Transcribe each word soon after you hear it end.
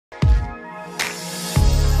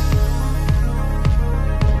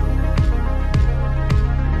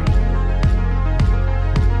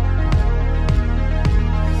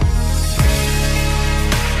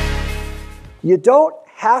You don't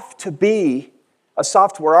have to be a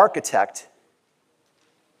software architect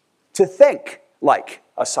to think like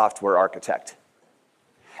a software architect.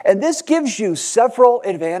 And this gives you several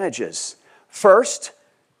advantages. First,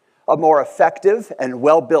 a more effective and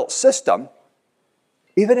well-built system,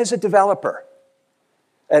 even as a developer.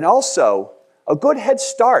 And also, a good head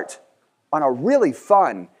start on a really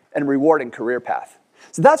fun and rewarding career path.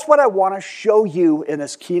 So that's what I want to show you in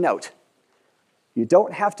this keynote. You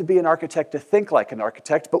don't have to be an architect to think like an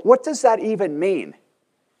architect, but what does that even mean?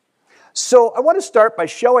 So I want to start by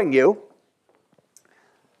showing you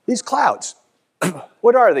these clouds.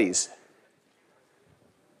 What are these?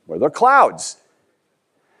 Well, they're clouds.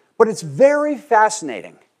 But it's very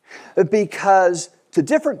fascinating because to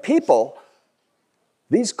different people,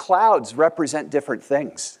 these clouds represent different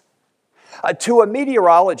things. To a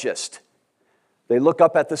meteorologist, they look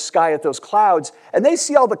up at the sky at those clouds, and they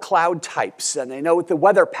see all the cloud types, and they know the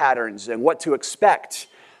weather patterns and what to expect.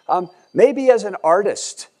 Maybe as an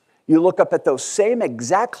artist, you look up at those same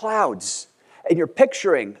exact clouds, and you're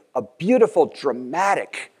picturing a beautiful,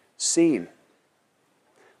 dramatic scene.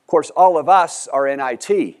 Of course, all of us are in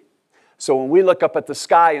IT. So when we look up at the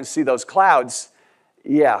sky and see those clouds,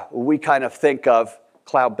 yeah, we kind of think of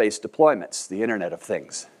cloud-based deployments, the Internet of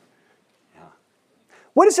Things. Yeah.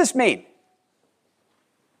 What does this mean?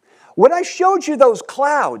 When I showed you those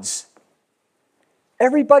clouds,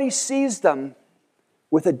 everybody sees them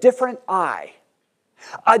with a different eye,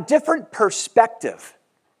 a different perspective.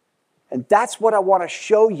 And that's what I want to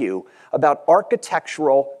show you about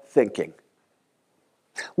architectural thinking.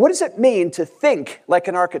 What does it mean to think like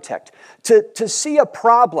an architect? To see a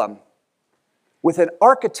problem with an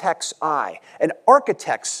architect's eye, an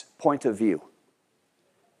architect's point of view?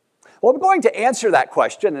 Well, I'm going to answer that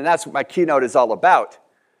question, and that's what my keynote is all about.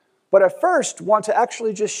 But I first want to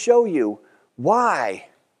actually just show you why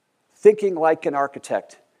thinking like an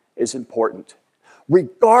architect is important,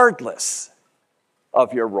 regardless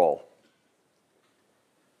of your role.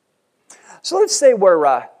 So let's say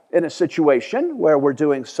we're in a situation where we're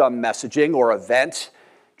doing some messaging or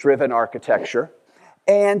event-driven architecture.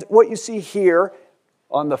 And what you see here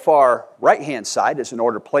on the far right-hand side is an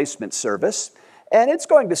order placement service. And it's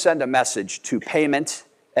going to send a message to payment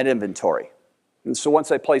and inventory. And so once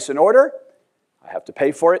I place an order, I have to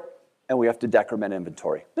pay for it, and we have to decrement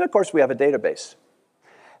inventory. Then, of course, we have a database.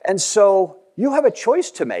 And so you have a choice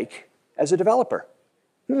to make as a developer.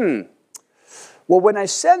 Well, when I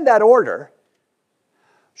send that order,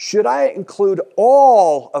 should I include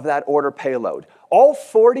all of that order payload, all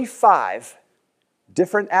 45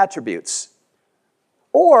 different attributes?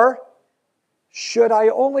 Or should I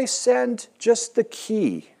only send just the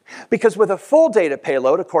key? Because with a full data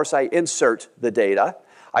payload, of course, I insert the data,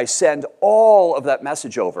 I send all of that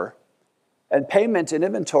message over, and payment and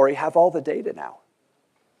inventory have all the data now.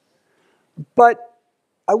 But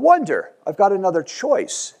I wonder, I've got another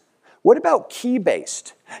choice. What about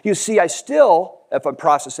key-based? You see, I still, if I'm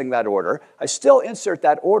processing that order, I still insert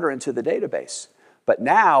that order into the database. But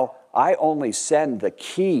now, I only send the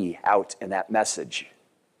key out in that message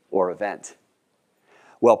or event.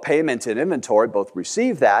 Well, payment and inventory both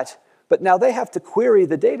receive that, but now they have to query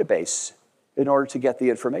the database in order to get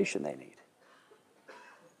the information they need.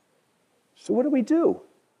 So what do we do?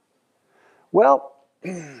 Well,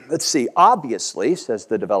 let's see. Obviously, says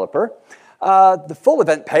the developer, the full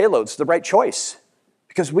event payload's the right choice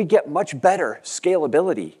because we get much better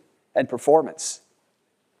scalability and performance.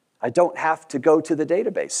 I don't have to go to the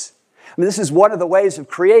database. I mean, this is one of the ways of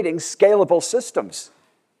creating scalable systems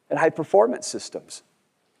and high-performance systems.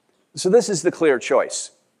 So this is the clear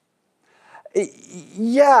choice.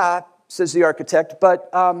 Yeah, says the architect, but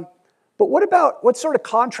what sort of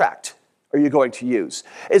contract are you going to use?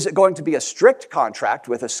 Is it going to be a strict contract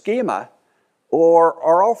with a schema, or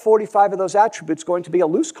are all 45 of those attributes going to be a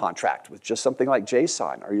loose contract with just something like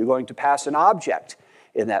JSON? Are you going to pass an object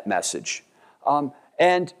in that message?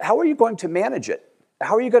 And how are you going to manage it?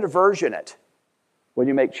 How are you going to version it when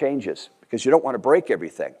you make changes? Because you don't want to break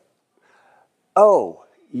everything. Oh,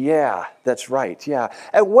 yeah, that's right, yeah.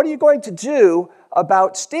 And what are you going to do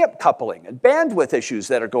about stamp coupling and bandwidth issues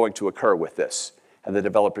that are going to occur with this? And the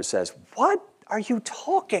developer says, what are you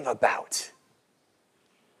talking about?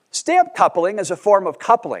 Stamp coupling is a form of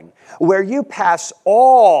coupling where you pass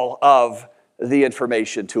all of the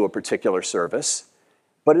information to a particular service,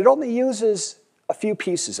 but it only uses a few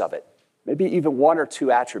pieces of it, maybe even one or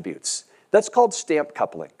two attributes. That's called stamp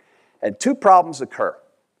coupling. And two problems occur: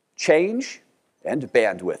 change and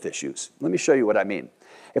bandwidth issues. Let me show you what I mean.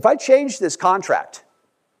 If I change this contract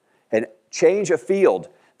and change a field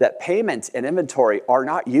that payment and inventory are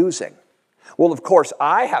not using, well, of course,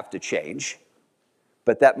 I have to change,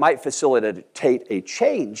 but that might facilitate a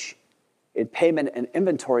change in payment and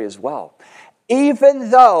inventory as well,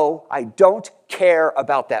 even though I don't care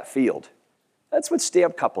about that field. That's what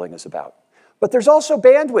stamp coupling is about. But there's also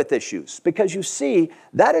bandwidth issues, because you see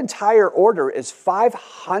that entire order is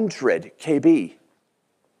 500 KB.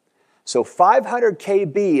 So 500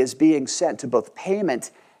 KB is being sent to both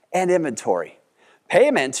payment and inventory.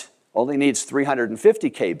 Payment only needs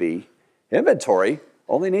 350 KB. Inventory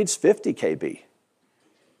only needs 50 KB.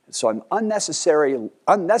 So I'm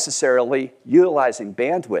unnecessarily utilizing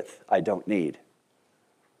bandwidth I don't need.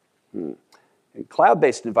 In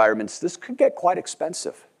cloud-based environments, this could get quite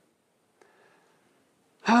expensive.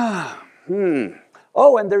 Oh,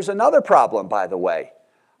 and there's another problem, by the way.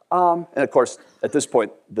 And of course, at this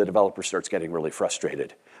point, the developer starts getting really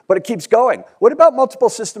frustrated. But it keeps going. What about multiple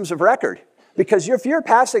systems of record? Because if you're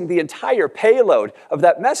passing the entire payload of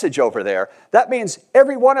that message over there, that means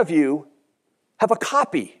every one of you have a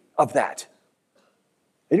copy of that.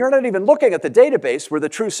 And you're not even looking at the database where the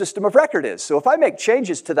true system of record is. So if I make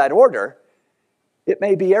changes to that order, it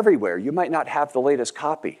may be everywhere. You might not have the latest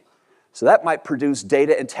copy. So that might produce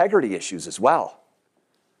data integrity issues as well.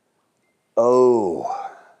 Oh.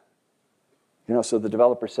 So the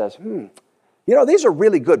developer says, these are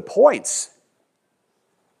really good points.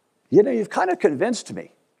 You've kind of convinced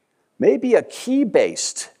me. Maybe a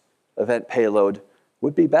key-based event payload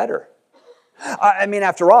would be better.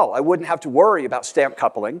 After all, I wouldn't have to worry about stamp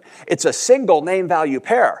coupling. It's a single name-value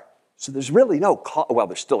pair. So there's really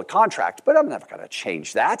there's still a contract, but I'm never going to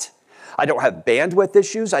change that. I don't have bandwidth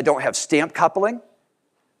issues. I don't have stamp coupling.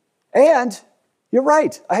 And you're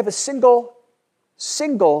right. I have a single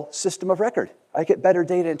system of record. I get better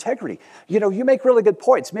data integrity. You make really good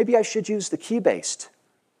points. Maybe I should use the key-based.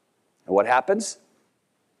 And what happens?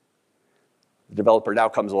 The developer now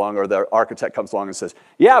comes along, or the architect comes along and says,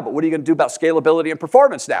 yeah, but what are you going to do about scalability and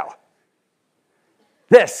performance now?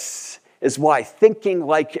 This is why thinking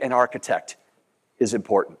like an architect is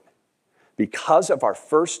important, because of our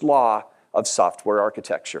first law of software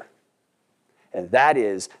architecture. And that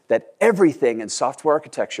is that everything in software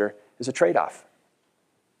architecture is a trade-off.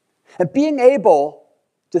 And being able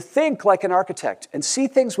to think like an architect and see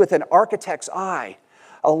things with an architect's eye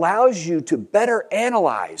allows you to better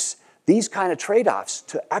analyze these kind of trade-offs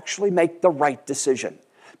to actually make the right decision,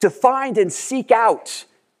 to find and seek out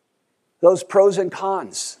those pros and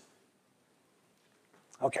cons.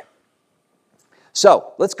 Okay.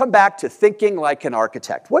 So let's come back to thinking like an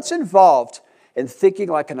architect. What's involved in thinking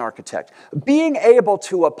like an architect? Being able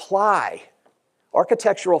to apply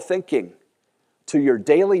architectural thinking to your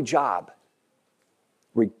daily job,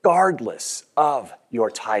 regardless of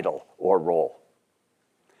your title or role.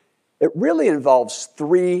 It really involves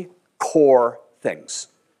three core things.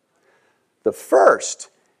 The first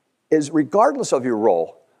is, regardless of your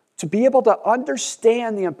role, to be able to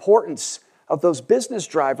understand the importance of those business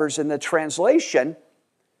drivers in the translation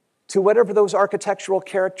to whatever those architectural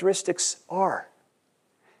characteristics are.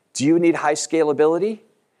 Do you need high scalability?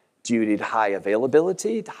 Do you need high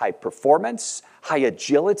availability, high performance, high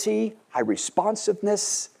agility, high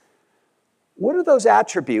responsiveness? What are those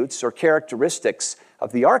attributes or characteristics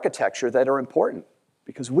of the architecture that are important?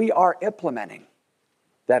 Because we are implementing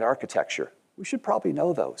that architecture. We should probably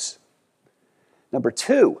know those. Number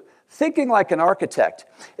two, thinking like an architect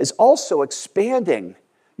is also expanding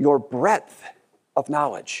your breadth of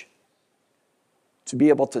knowledge to be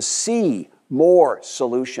able to see more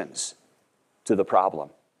solutions to the problem.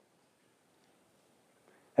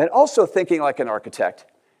 And also thinking like an architect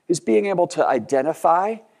is being able to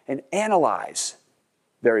identify and analyze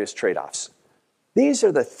various trade-offs. These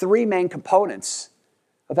are the three main components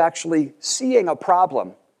of actually seeing a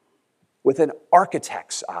problem with an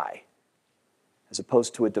architect's eye as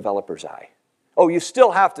opposed to a developer's eye. Oh, you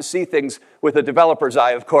still have to see things with a developer's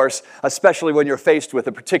eye, of course, especially when you're faced with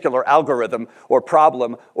a particular algorithm or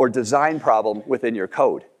problem or design problem within your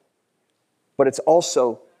code. But it's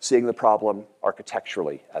also seeing the problem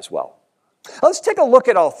architecturally as well. Now, let's take a look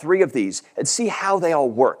at all three of these and see how they all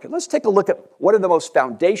work. And let's take a look at one of the most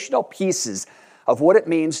foundational pieces of what it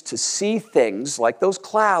means to see things like those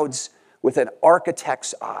clouds with an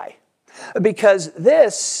architect's eye. Because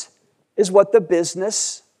this is what the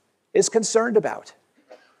business is concerned about,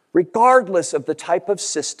 regardless of the type of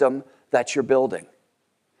system that you're building.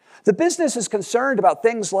 The business is concerned about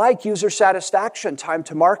things like user satisfaction, time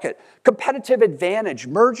to market, competitive advantage,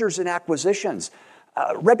 mergers and acquisitions,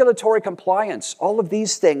 regulatory compliance. All of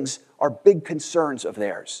these things are big concerns of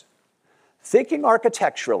theirs. Thinking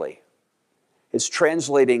architecturally is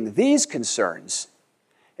translating these concerns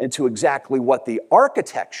into exactly what the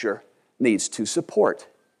architecture needs to support.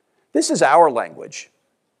 This is our language.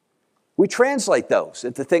 We translate those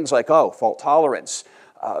into things like, fault tolerance,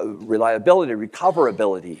 reliability,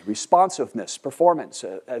 recoverability, responsiveness, performance,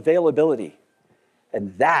 availability.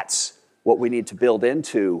 And that's what we need to build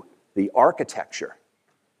into the architecture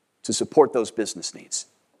to support those business needs.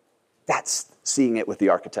 That's seeing it with the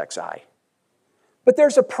architect's eye. But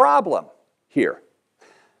there's a problem here,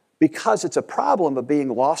 because it's a problem of being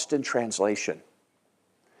lost in translation.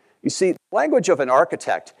 You see, the language of an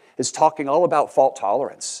architect is talking all about fault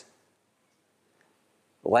tolerance.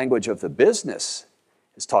 The language of the business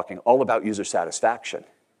is talking all about user satisfaction.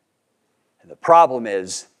 And the problem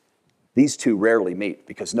is these two rarely meet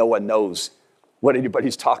because no one knows what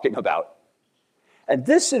anybody's talking about. And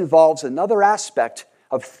this involves another aspect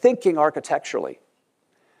of thinking architecturally.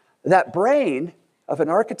 That brain of an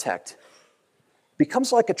architect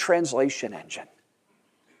becomes like a translation engine.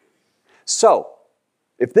 So,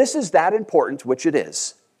 if this is that important, which it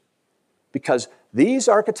is, because these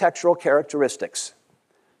architectural characteristics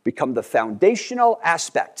become the foundational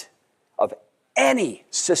aspect of any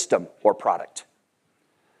system or product.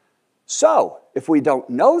 So, if we don't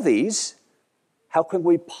know these, how can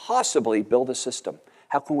we possibly build a system?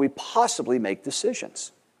 How can we possibly make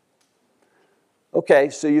decisions? Okay,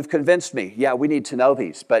 so you've convinced me. Yeah, we need to know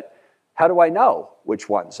these, but how do I know which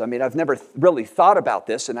ones? I mean, I've never really thought about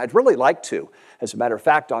this, and I'd really like to. As a matter of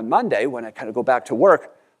fact, on Monday, when I kind of go back to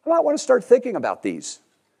work, I might want to start thinking about these.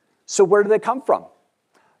 So where do they come from?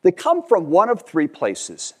 They come from one of three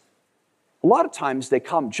places. A lot of times they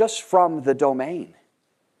come just from the domain.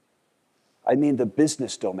 I mean the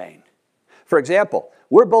business domain. For example,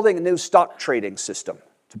 we're building a new stock trading system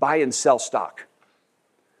to buy and sell stock.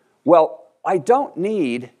 Well, I don't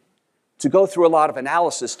need to go through a lot of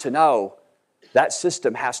analysis to know that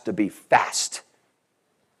system has to be fast,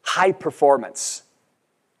 high performance,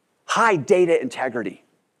 high data integrity.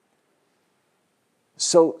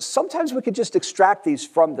 So sometimes we could just extract these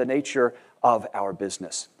from the nature of our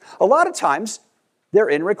business. A lot of times they're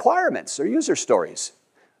in requirements or user stories.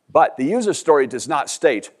 But the user story does not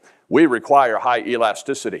state, we require high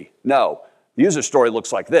elasticity. No, the user story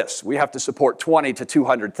looks like this. We have to support 20 to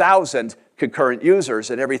 200,000 concurrent users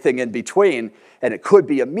and everything in between, and it could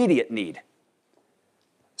be immediate need.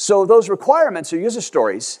 So those requirements or user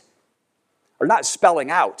stories are not spelling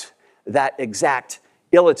out that exact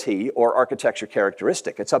ility or architecture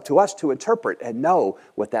characteristic. It's up to us to interpret and know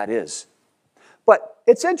what that is. But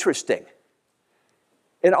it's interesting.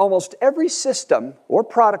 In almost every system or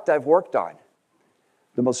product I've worked on,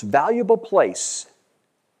 the most valuable place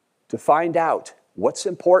to find out what's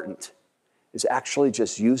important is actually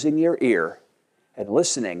just using your ear and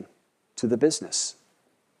listening to the business.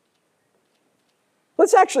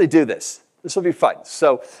 Let's actually do this. This will be fun.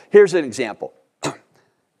 So here's an example.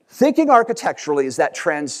 Thinking architecturally is that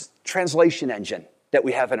translation engine that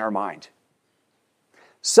we have in our mind.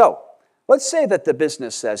 So let's say that the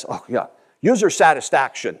business says, oh yeah, user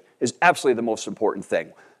satisfaction is absolutely the most important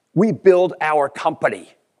thing. We build our company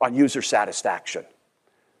on user satisfaction.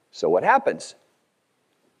 So what happens?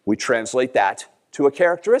 We translate that to a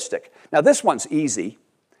characteristic. Now this one's easy,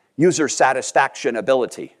 user satisfaction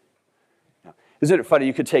ability. Now, isn't it funny?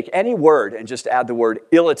 You could take any word and just add the word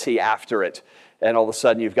ility after it, and all of a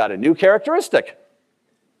sudden you've got a new characteristic.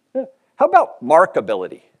 How about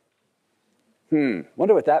markability?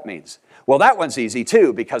 Wonder what that means. Well, that one's easy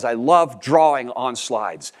too, because I love drawing on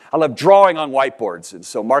slides. I love drawing on whiteboards, and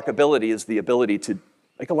so markability is the ability to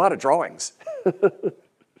make a lot of drawings.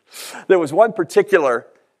 There was one particular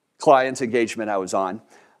client engagement I was on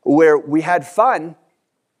where we had fun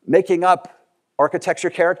making up architecture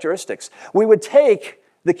characteristics. We would take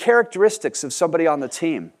the characteristics of somebody on the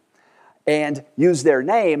team and use their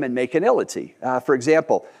name and make an ility. For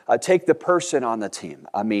example, take the person on the team,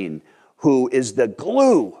 who is the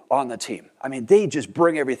glue on the team. They just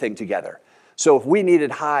bring everything together. So if we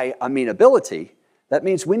needed high amenability, that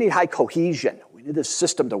means we need high cohesion. We need this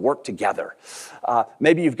system to work together.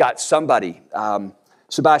 Maybe you've got somebody,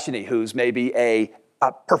 Subhashini, who's maybe a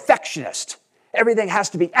perfectionist. Everything has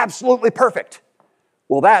to be absolutely perfect.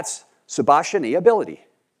 Well, that's Subhashini ability.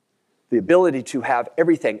 The ability to have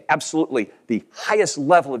everything absolutely the highest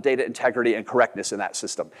level of data integrity and correctness in that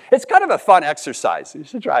system. It's kind of a fun exercise. You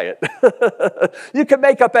should try it. You can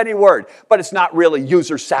make up any word, but it's not really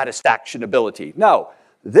user satisfaction ability. No,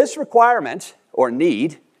 this requirement or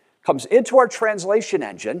need comes into our translation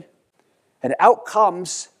engine, and out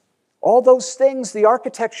comes all those things the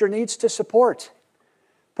architecture needs to support.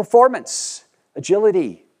 Performance,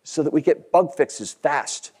 agility, so that we get bug fixes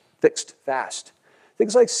fixed fast.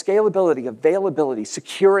 Things like scalability, availability,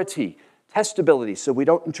 security, testability, so we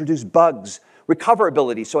don't introduce bugs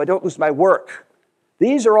recoverability so I don't lose my work.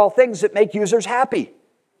 These are all things that make users happy.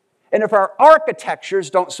 And if our architectures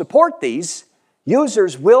don't support these,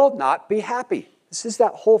 users will not be happy. This is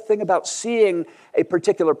that whole thing about seeing a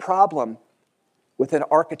particular problem with an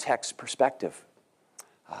architect's perspective.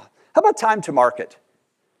 How about time to market?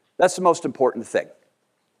 That's the most important thing.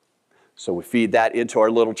 So we feed that into our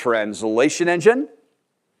little translation engine,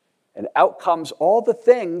 and out comes all the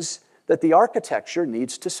things that the architecture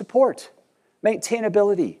needs to support.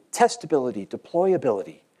 Maintainability, testability,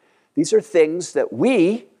 deployability. These are things that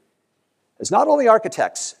we, as not only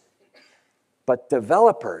architects, but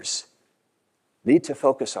developers, need to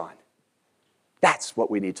focus on. That's what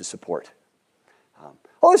we need to support.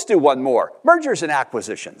 Let's do one more. Mergers and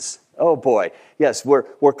acquisitions. Oh boy, yes,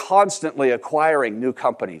 we're constantly acquiring new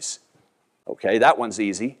companies. Okay, that one's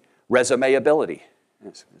easy. Resumeability.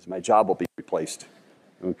 Yes, my job will be replaced.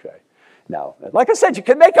 Okay. Now, like I said, you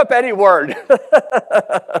can make up any word.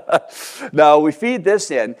 No, we feed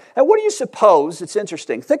this in. And what do you suppose? It's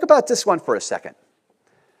interesting. Think about this one for a second.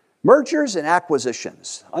 Mergers and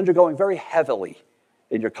acquisitions, undergoing very heavily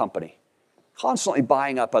in your company. Constantly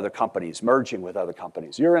buying up other companies, merging with other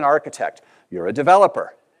companies. You're an architect. You're a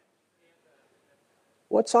developer.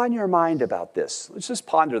 What's on your mind about this? Let's just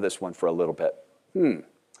ponder this one for a little bit.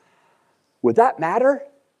 Would that matter?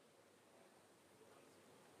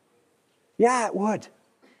 Yeah, it would.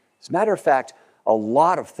 As a matter of fact, a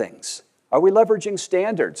lot of things. Are we leveraging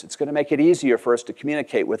standards? It's going to make it easier for us to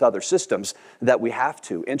communicate with other systems that we have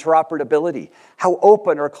to. Interoperability. How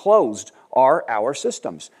open or closed are our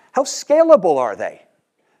systems? How scalable are they?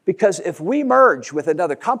 Because if we merge with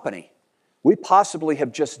another company, we possibly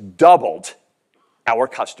have just doubled our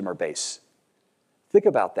customer base. Think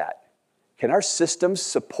about that. Can our systems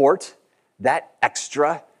support that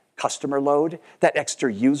extra customer load, that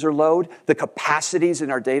extra user load, the capacities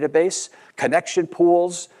in our database, connection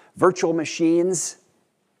pools, virtual machines?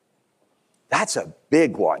 That's a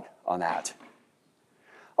big one on that.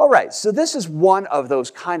 All right, so this is one of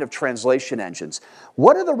those kind of translation engines.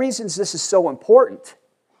 One of the reasons this is so important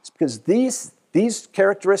is because these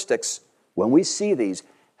characteristics, when we see these,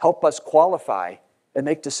 help us qualify and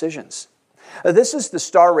make decisions. This is the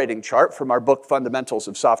star rating chart from our book, Fundamentals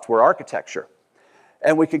of Software Architecture.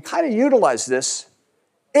 And we can kind of utilize this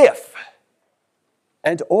if,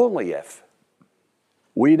 and only if,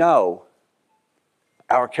 we know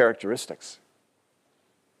our characteristics.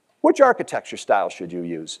 Which architecture style should you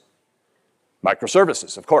use?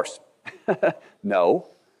 Microservices, of course. No.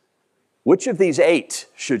 Which of these 8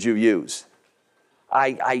 should you use?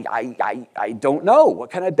 I don't know. What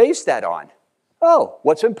can I base that on? Oh,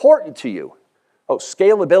 what's important to you? Oh,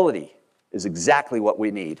 scalability is exactly what we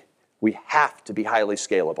need. We have to be highly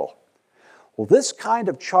scalable. Well, this kind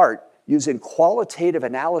of chart using qualitative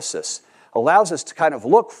analysis allows us to kind of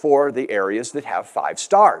look for the areas that have 5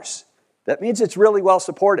 stars. That means it's really well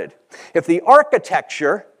supported. If the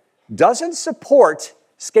architecture doesn't support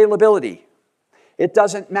scalability, it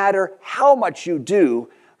doesn't matter how much you do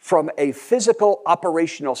from a physical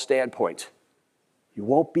operational standpoint, you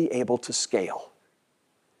won't be able to scale.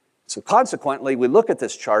 So consequently, we look at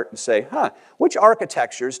this chart and say, which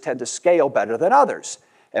architectures tend to scale better than others?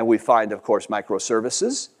 And we find, of course,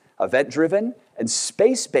 microservices, event-driven, and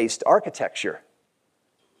space-based architecture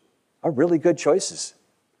are really good choices.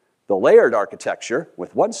 The layered architecture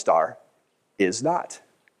with 1 star is not.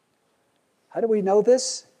 How do we know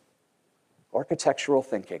this? Architectural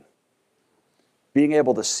thinking. Being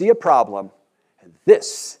able to see a problem, and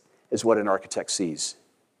this is what an architect sees.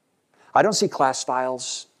 I don't see class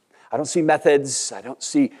files. I don't see methods. I don't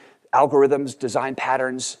see algorithms, design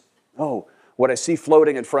patterns. No, what I see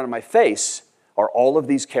floating in front of my face are all of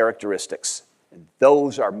these characteristics. And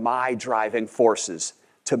those are my driving forces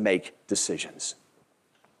to make decisions.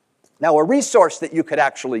 Now, a resource that you could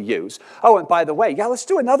actually use. Oh, and by the way, let's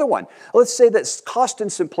do another one. Let's say that cost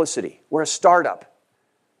and simplicity. We're a startup.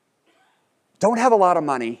 Don't have a lot of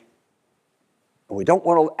money. And we don't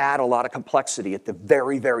want to add a lot of complexity at the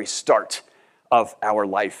very, very start of our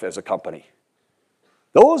life as a company.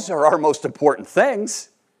 Those are our most important things.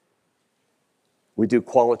 We do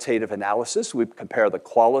qualitative analysis. We compare the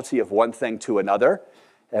quality of one thing to another,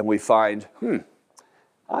 and we find,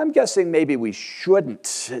 I'm guessing maybe we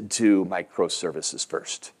shouldn't do microservices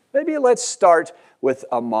first. Maybe let's start with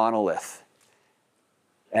a monolith.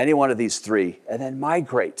 Any one of these 3, and then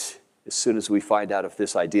migrate as soon as we find out if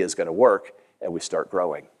this idea is going to work, and we start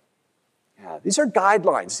growing. These are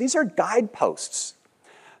guidelines. These are guideposts.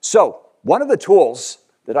 So one of the tools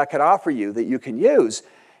that I can offer you that you can use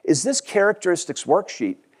is this characteristics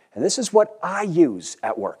worksheet. And this is what I use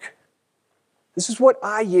at work. This is what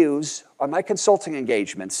I use on my consulting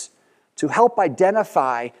engagements to help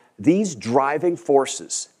identify these driving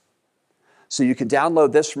forces. So you can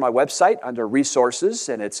download this from my website under resources,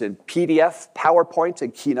 and it's in PDF, PowerPoint,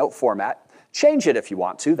 and Keynote format. Change it if you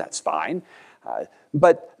want to, that's fine.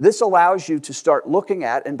 But this allows you to start looking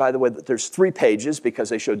at, and by the way, there's 3 pages because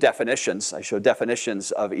they show definitions. I show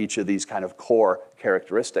definitions of each of these kind of core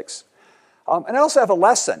characteristics. And I also have a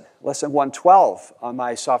lesson 112 on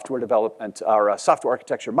my software development, or software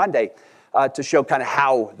architecture Monday, to show kind of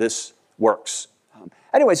how this works.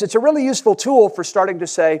 Anyways, it's a really useful tool for starting to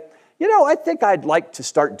say, you know, I think I'd like to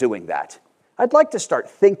start doing that. I'd like to start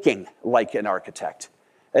thinking like an architect.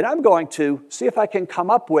 And I'm going to see if I can come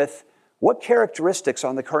up with what characteristics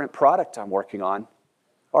on the current product I'm working on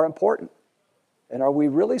are important. And are we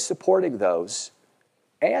really supporting those?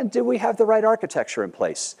 And do we have the right architecture in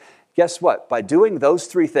place? Guess what? By doing those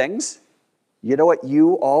 3 things, you know what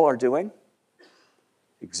you all are doing?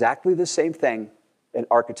 Exactly the same thing an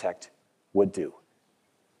architect would do.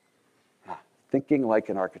 Thinking like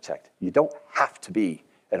an architect. You don't have to be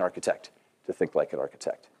an architect to think like an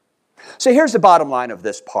architect. So here's the bottom line of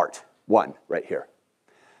this part 1 right here.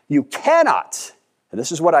 You cannot, and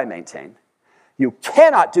this is what I maintain, you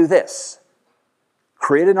cannot do this,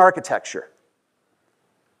 create an architecture,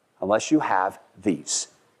 unless you have these.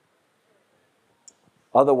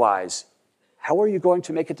 Otherwise, how are you going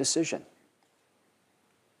to make a decision?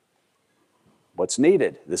 What's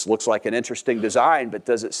needed? This looks like an interesting design, but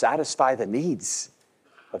does it satisfy the needs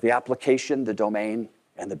of the application, the domain,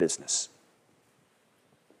 and the business?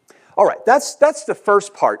 All right, that's the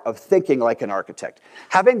first part of thinking like an architect.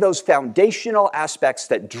 Having those foundational aspects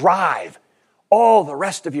that drive all the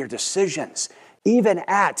rest of your decisions, even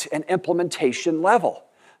at an implementation level.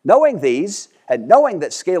 Knowing these and knowing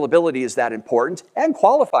that scalability is that important and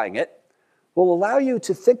qualifying it will allow you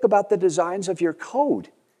to think about the designs of your code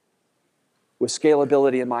with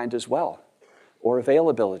scalability in mind as well, or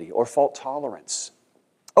availability, or fault tolerance.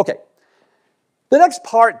 Okay. The next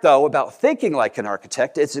part, though, about thinking like an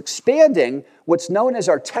architect is expanding what's known as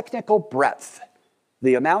our technical breadth,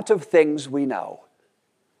 the amount of things we know.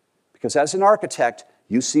 Because as an architect,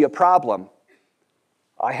 you see a problem,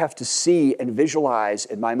 I have to see and visualize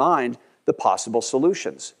in my mind the possible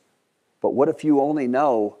solutions. But what if you only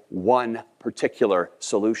know one particular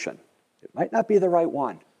solution? It might not be the right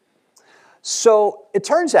one. So it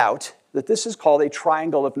turns out that this is called a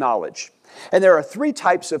triangle of knowledge. And there are 3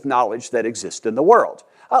 types of knowledge that exist in the world.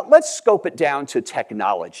 Let's scope it down to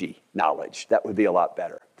technology knowledge. That would be a lot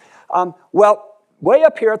better. Well, way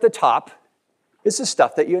up here at the top is the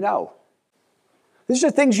stuff that you know. These are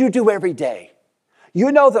things you do every day.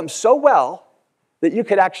 You know them so well that you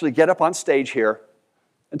could actually get up on stage here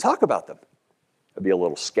and talk about them. It'd be a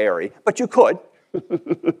little scary, but you could.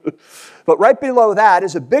 But right below that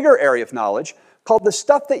is a bigger area of knowledge called the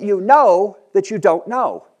stuff that you don't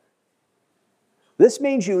know. This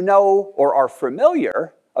means you know or are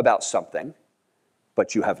familiar about something,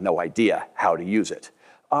 but you have no idea how to use it.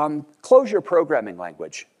 Clojure programming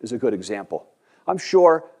language is a good example. I'm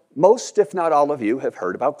sure most, if not all of you, have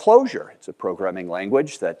heard about Clojure. It's a programming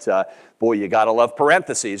language that, boy, you gotta love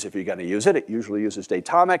parentheses if you're gonna use it. It usually uses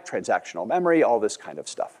datomic, transactional memory, all this kind of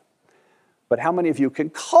stuff. But how many of you can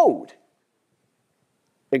code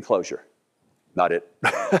in Clojure? Not it.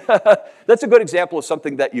 That's a good example of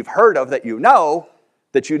something that you've heard of that you know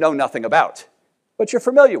nothing about, but you're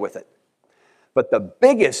familiar with it. But the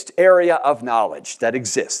biggest area of knowledge that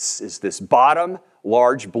exists is this bottom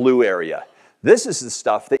large blue area. This is the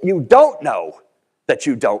stuff that you don't know that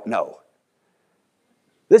you don't know.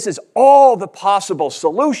 This is all the possible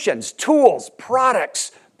solutions, tools,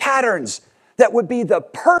 products, patterns that would be the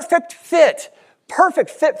perfect fit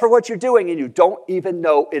for what you're doing, and you don't even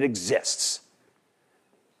know it exists.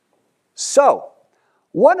 So,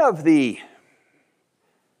 one of the,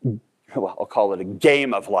 well, I'll call it a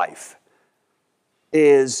game of life,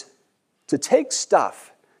 is to take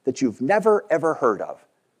stuff that you've never, ever heard of,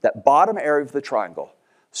 that bottom area of the triangle,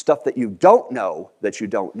 stuff that you don't know,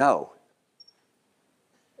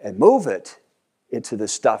 and move it into the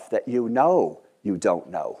stuff that you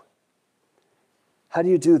don't know. How do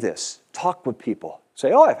you do this? Talk with people.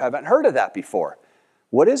 Say, oh, I haven't heard of that before.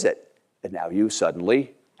 What is it? And now you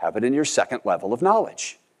suddenly have it in your second level of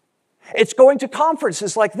knowledge. It's going to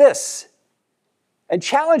conferences like this and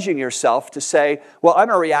challenging yourself to say, well, I'm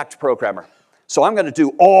a React programmer, so I'm going to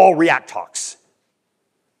do all React talks.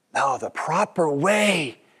 No, the proper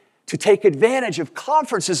way to take advantage of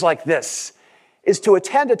conferences like this is to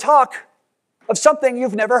attend a talk of something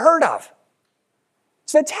you've never heard of.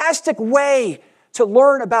 It's a fantastic way to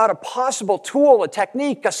learn about a possible tool, a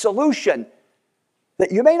technique, a solution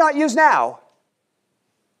that you may not use now,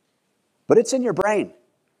 but it's in your brain.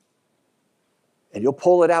 And you'll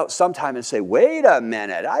pull it out sometime and say, wait a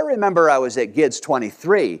minute, I remember I was at GIDS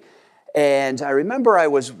 23, and I remember I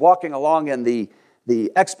was walking along in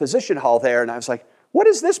the exposition hall there, and I was like, what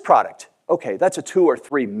is this product? Okay, that's a 2 or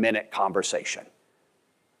 3 minute conversation.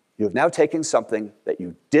 You have now taken something that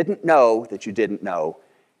you didn't know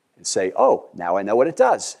and say, oh, now I know what it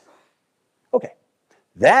does. Okay,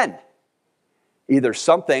 then either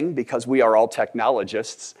something, because we are all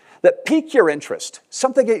technologists, that pique your interest,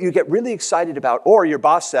 something that you get really excited about, or your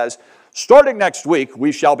boss says, starting next week,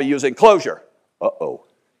 we shall be using Clojure. Uh-oh.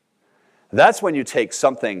 That's when you take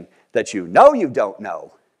something that you don't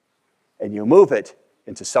know, and you move it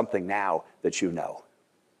into something now that you know.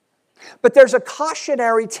 But there's a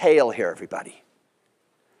cautionary tale here, everybody.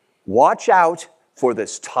 Watch out for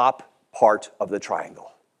this top part of the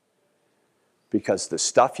triangle, because the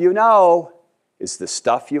stuff you know is the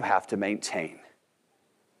stuff you have to maintain.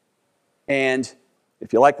 And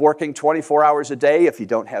if you like working 24 hours a day, if you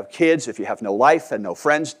don't have kids, if you have no life and no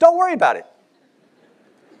friends, don't worry about it.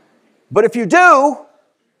 But if you do,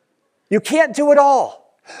 you can't do it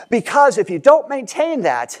all. Because if you don't maintain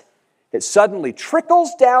that, it suddenly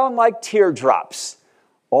trickles down like teardrops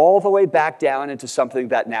all the way back down into something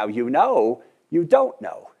that now you don't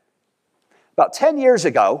know. About 10 years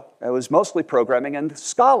ago, I was mostly programming in the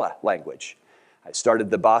Scala language. I started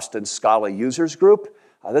the Boston Scala Users Group.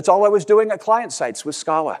 That's all I was doing at client sites was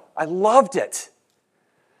Scala. I loved it.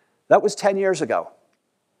 That was 10 years ago.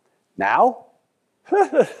 Now,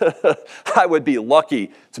 I would be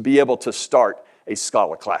lucky to be able to start a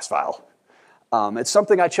Scala class file. It's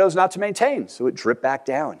something I chose not to maintain, so it dripped back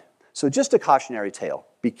down. So just a cautionary tale.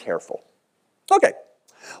 Be careful. Okay,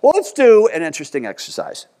 well, let's do an interesting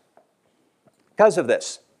exercise. Because of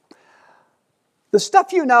this, the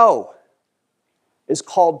stuff you know is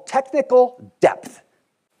called technical depth.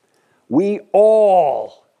 We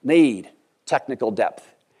all need technical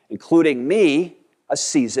depth, including me, a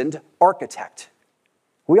seasoned architect.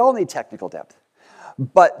 We all need technical depth.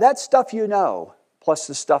 But that stuff you know, plus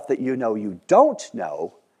the stuff that you don't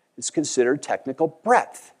know, is considered technical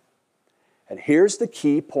breadth. And here's the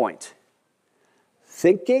key point.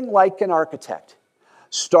 Thinking like an architect,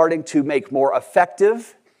 starting to make more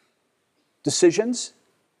effective decisions,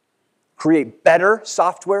 create better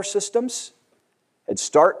software systems, and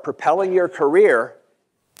start propelling your career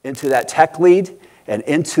into that tech lead and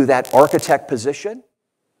into that architect position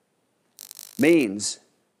means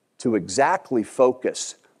to exactly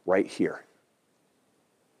focus right here.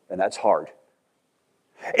 And that's hard.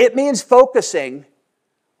 It means focusing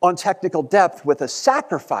on technical depth with a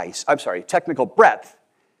sacrifice, technical breadth,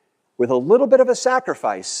 with a little bit of a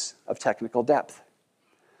sacrifice of technical depth.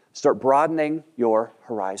 Start broadening your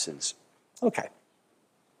horizons. Okay.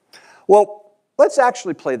 Well, let's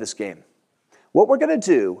actually play this game. What we're going to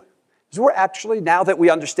do is we're actually, now that we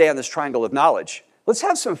understand this triangle of knowledge, let's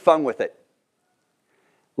have some fun with it.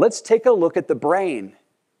 Let's take a look at the brain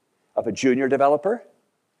of a junior developer.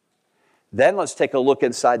 Then let's take a look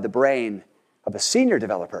inside the brain of a senior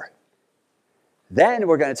developer. Then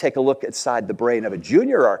we're going to take a look inside the brain of a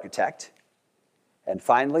junior architect. And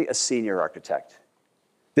finally, a senior architect.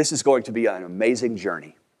 This is going to be an amazing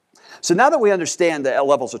journey. So now that we understand the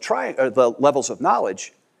levels of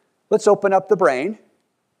knowledge, let's open up the brain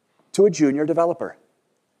to a junior developer.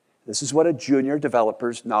 This is what a junior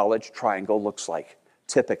developer's knowledge triangle looks like,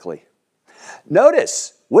 typically.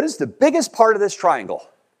 Notice, what is the biggest part of this triangle?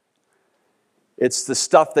 It's the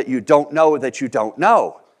stuff that you don't know that you don't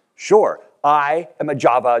know. Sure, I am a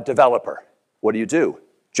Java developer. What do you do?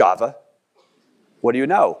 Java. What do you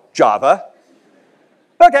know? Java.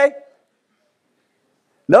 Okay.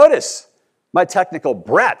 Notice, my technical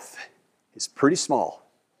breadth is pretty small.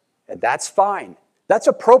 And that's fine. That's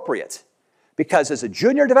appropriate. Because as a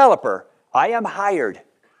junior developer, I am hired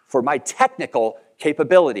for my technical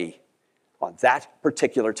capability on that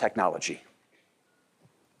particular technology.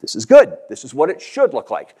 This is good. This is what it should look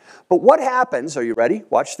like. But what happens, are you ready?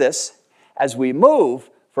 Watch this, as we move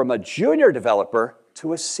from a junior developer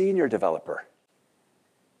to a senior developer.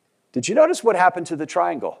 Did you notice what happened to the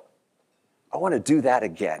triangle? I want to do that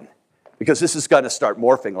again, because this is going to start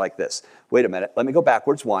morphing like this. Wait a minute. Let me go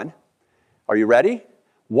backwards one. Are you ready?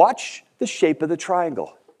 Watch the shape of the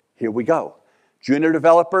triangle. Here we go. Junior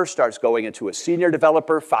developer starts going into a senior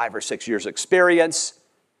developer, 5 or 6 years experience.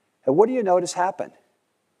 And what do you notice happen?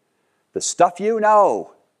 The stuff you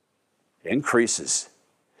know increases.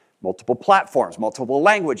 Multiple platforms, multiple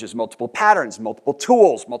languages, multiple patterns, multiple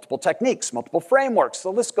tools, multiple techniques, multiple frameworks.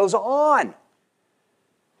 The list goes on.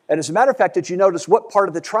 And as a matter of fact, did you notice what part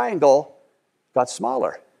of the triangle got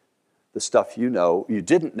smaller. The stuff you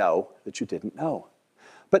didn't know that you didn't know.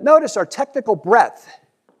 But notice our technical breadth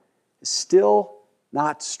is still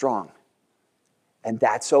not strong. And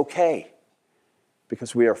that's okay,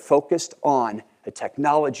 because we are focused on a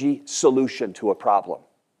technology solution to a problem.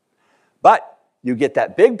 But you get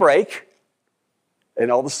that big break,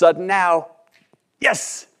 and all of a sudden now,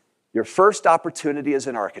 yes, your first opportunity as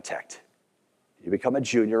an architect. You become a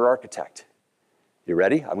junior architect. You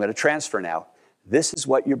ready? I'm going to transfer now. This is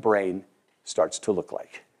what your brain starts to look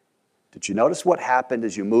like. Did you notice what happened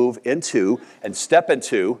as you move into and step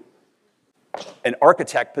into an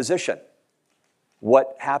architect position?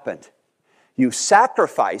 What happened? You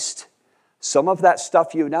sacrificed some of that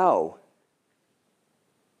stuff you know,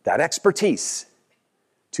 that expertise,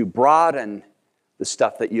 to broaden the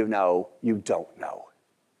stuff that you know you don't know.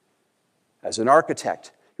 As an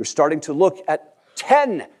architect, you're starting to look at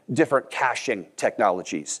 10 different caching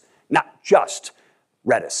technologies, not just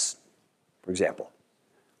Redis, for example.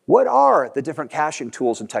 What are the different caching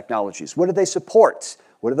tools and technologies? What do they support?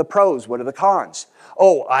 What are the pros? What are the cons?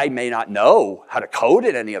 Oh, I may not know how to code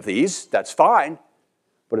in any of these. That's fine.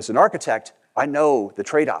 But as an architect, I know the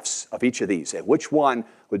trade-offs of each of these and which one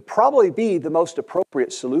would probably be the most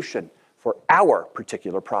appropriate solution for our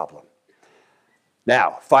particular problem.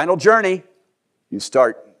 Now, final journey. You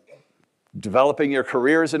start developing your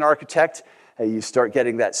career as an architect, and you start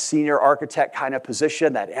getting that senior architect kind of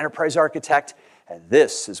position, that enterprise architect, and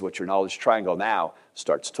this is what your knowledge triangle now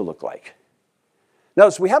starts to look like.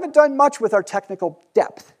 Notice we haven't done much with our technical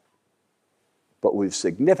depth, but we've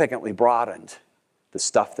significantly broadened the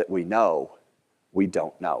stuff that we know we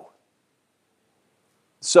don't know.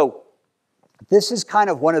 So this is kind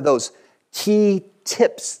of one of those key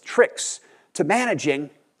tips, tricks to managing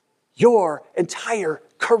your entire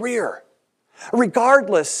career,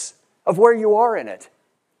 regardless of where you are in it.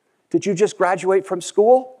 Did you just graduate from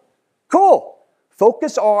school? Cool.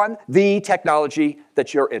 Focus on the technology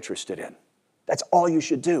that you're interested in. That's all you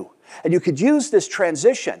should do. And you could use this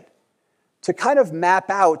transition to kind of map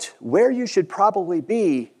out where you should probably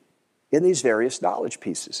be in these various knowledge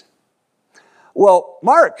pieces. Well,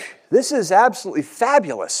 Mark, this is absolutely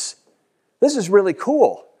fabulous. This is really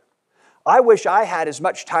cool. I wish I had as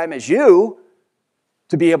much time as you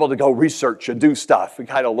to be able to go research and do stuff and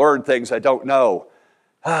kind of learn things I don't know.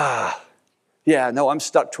 Yeah, no, I'm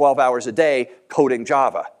stuck 12 hours a day coding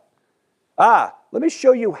Java. Let me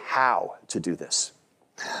show you how to do this.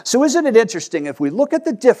 So isn't it interesting if we look at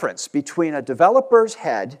the difference between a developer's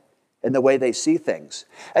head and the way they see things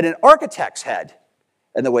and an architect's head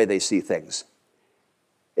and the way they see things?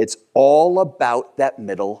 It's all about that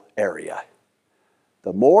middle area.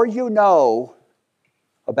 The more you know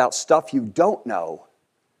about stuff you don't know,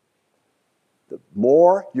 the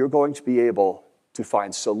more you're going to be able to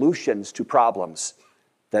find solutions to problems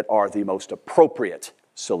that are the most appropriate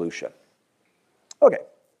solution. Okay,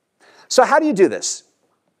 so how do you do this?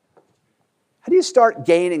 How do you start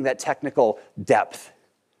gaining that technical depth?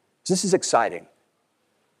 This is exciting.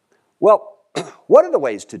 Well, one of the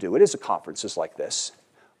ways to do it is at conferences like this,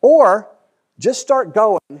 or just start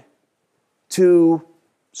going to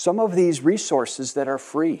some of these resources that are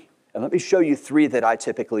free. And let me show you three that I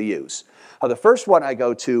typically use. The first one I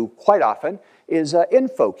go to quite often is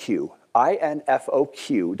InfoQ,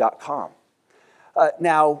 INFOQ.com.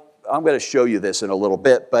 Now, I'm going to show you this in a little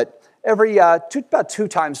bit, but about 2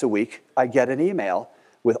 times a week, I get an email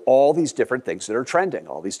with all these different things that are trending,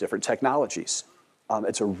 all these different technologies.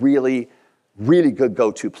 It's a really, really good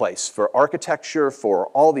go-to place for architecture, for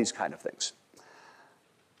all these kind of things.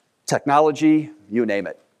 Technology, you name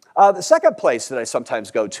it. The second place that I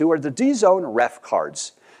sometimes go to are the D-Zone ref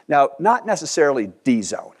cards. Now, not necessarily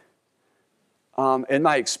D-Zone. In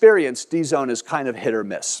my experience, D-Zone is kind of hit or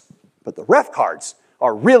miss. But the ref cards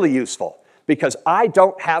are really useful because I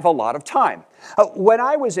don't have a lot of time. When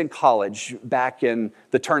I was in college back in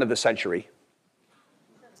the turn of the century,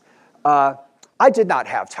 I did not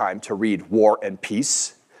have time to read War and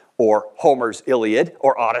Peace or Homer's Iliad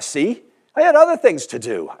or Odyssey. I had other things to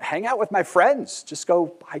do. Hang out with my friends, just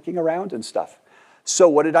go hiking around and stuff. So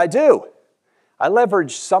what did I do? I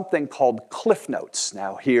leveraged something called Cliff Notes.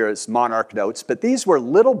 Now here's Monarch Notes, but these were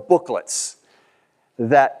little booklets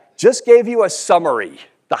that just gave you a summary,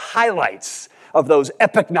 the highlights of those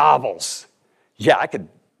epic novels. Yeah, I could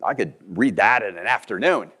read that in an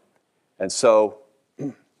afternoon. And so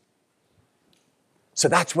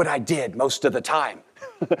that's what I did most of the time.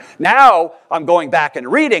 Now I'm going back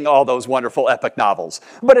and reading all those wonderful epic novels.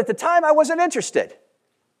 But at the time, I wasn't interested.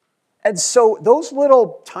 And so those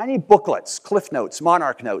little tiny booklets, Cliff Notes,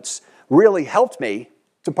 Monarch Notes, really helped me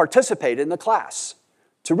to participate in the class.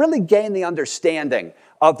 to really gain the understanding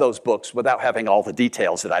of those books without having all the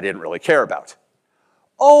details that I didn't really care about.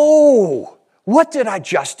 Oh, what did I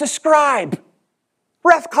just describe?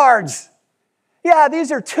 Ref cards. Yeah,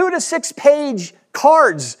 these are 2 to 6 page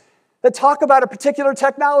cards that talk about a particular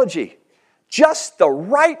technology. Just the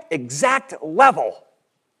right exact level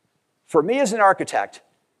for me as an architect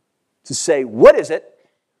to say, what is it?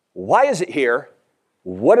 Why is it here?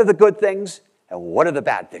 What are the good things? And what are the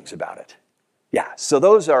bad things about it? Yeah, so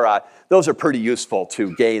those are pretty useful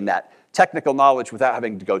to gain that technical knowledge without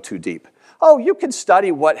having to go too deep. Oh, you can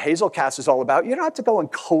study what Hazelcast is all about. You don't have to go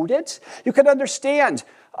and code it. You can understand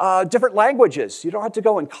different languages. You don't have to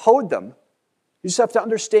go and code them. You just have to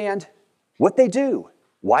understand what they do,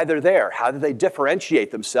 why they're there, how do they differentiate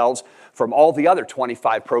themselves from all the other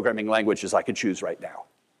 25 programming languages I could choose right now.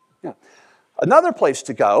 Yeah. Another place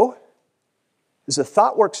to go is the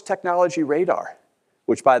ThoughtWorks Technology Radar,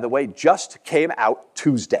 which, by the way, just came out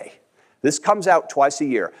Tuesday. This comes out twice a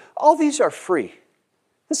year. All these are free.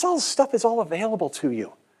 This all stuff is all available to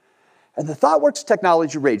you. And the ThoughtWorks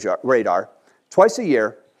Technology Radar, twice a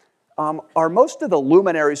year, are most of the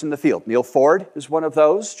luminaries in the field. Neil Ford is one of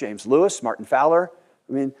those, James Lewis, Martin Fowler.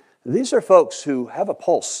 I mean, these are folks who have a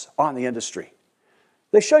pulse on the industry.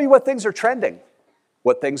 They show you what things are trending,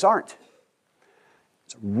 what things aren't.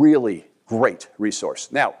 It's a really great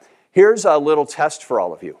resource. Now, here's a little test for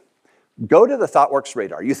all of you. Go to the ThoughtWorks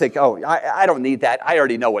Radar. You think, oh, I don't need that. I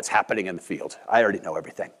already know what's happening in the field. I already know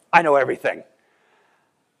everything. I know everything.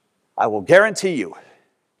 I will guarantee you,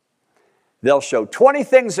 they'll show 20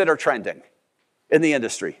 things that are trending in the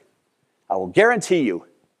industry. I will guarantee you,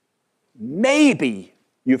 maybe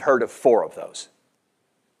you've heard of 4 of those.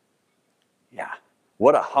 Yeah,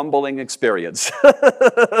 what a humbling experience.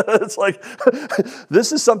 It's like,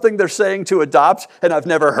 this is something they're saying to adopt, and I've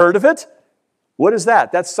never heard of it? What is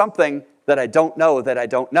that? That's something that I don't know that I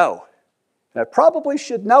don't know. And I probably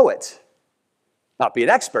should know it. Not be an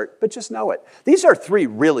expert, but just know it. These are 3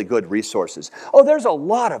 really good resources. Oh, there's a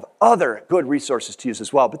lot of other good resources to use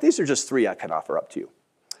as well, but these are just 3 I can offer up to you.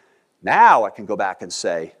 Now I can go back and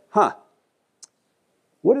say,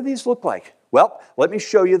 what do these look like? Well, let me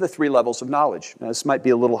show you the 3 levels of knowledge. Now, this might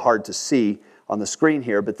be a little hard to see on the screen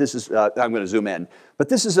here, but this is, I'm going to zoom in, but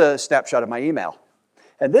this is a snapshot of my email.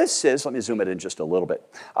 And this is, let me zoom it in just a little bit.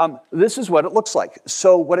 This is what it looks like.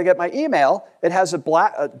 So when I get my email, it has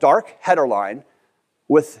a dark header line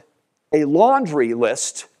with a laundry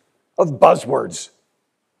list of buzzwords.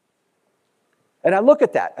 And I look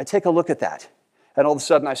at that, I take a look at that, and all of a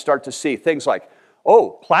sudden I start to see things like,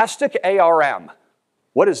 oh, plastic ARM.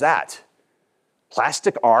 What is that?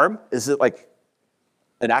 Plastic arm? Is it like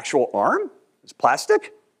an actual arm? It's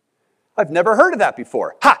plastic? I've never heard of that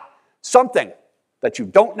before. Ha! Something that you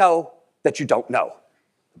don't know that you don't know.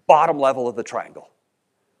 The bottom level of the triangle.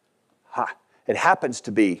 Ha! It happens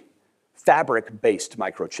to be fabric-based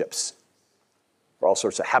microchips. For all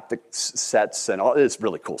sorts of haptic sets and all, it's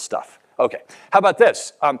really cool stuff. Okay, how about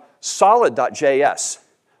this? Solid.js.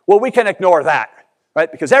 Well, we can ignore that,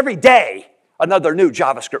 right? Because every day, another new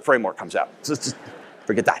JavaScript framework comes out. So just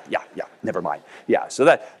forget that. Yeah, never mind. Yeah, so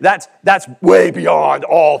that's way beyond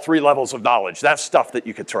all 3 levels of knowledge. That's stuff that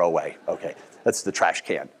you could throw away. Okay, that's the trash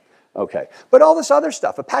can. Okay, but all this other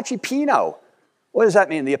stuff, Apache Pinot. What does that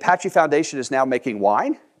mean? The Apache Foundation is now making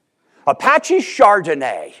wine? Apache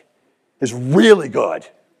Chardonnay is really good.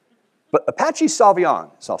 But Apache Sauvignon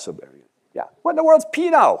is also very good. Yeah, what in the world's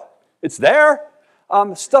Pinot? It's there.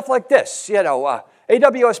 Stuff like this,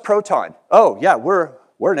 AWS Proton. Oh, yeah, we're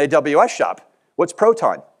an AWS shop. What's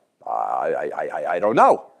Proton? I don't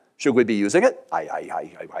know. Should we be using it?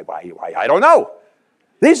 I don't know.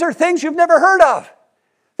 These are things you've never heard of.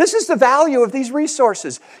 This is the value of these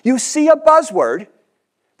resources. You see a buzzword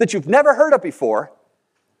that you've never heard of before,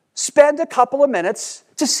 spend a couple of minutes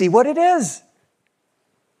to see what it is.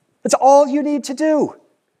 That's all you need to do.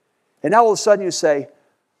 And now all of a sudden you say,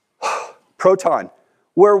 Proton,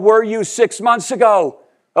 where were you 6 months ago?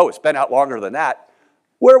 Oh, it's been out longer than that.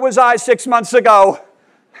 Where was I 6 months ago?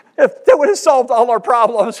 If that would have solved all our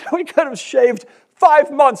problems, we could have shaved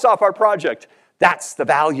 5 months off our project. That's the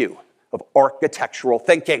value of architectural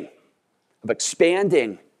thinking, of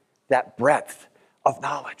expanding that breadth of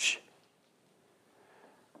knowledge.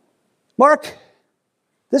 Mark,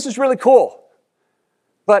 this is really cool,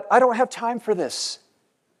 but I don't have time for this.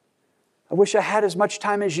 I wish I had as much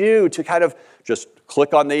time as you to kind of just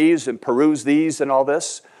click on these and peruse these and all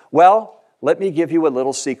this. Well, let me give you a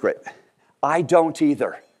little secret. I don't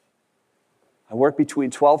either. I work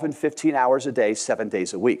between 12 and 15 hours a day, 7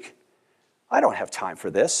 days a week. I don't have time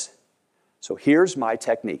for this. So here's my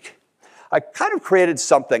technique. I kind of created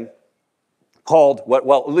something called,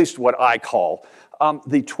 well, at least what I call,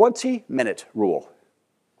 the 20-minute rule.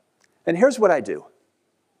 And here's what I do.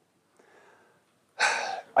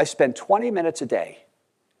 I spend 20 minutes a day,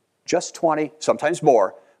 just 20, sometimes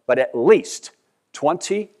more, but at least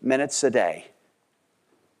 20 minutes a day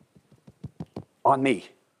on me,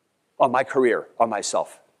 on my career, on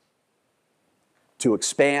myself, to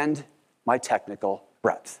expand my technical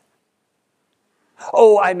breadth.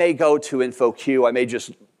 Oh, I may go to InfoQ. I may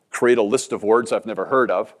just create a list of words I've never heard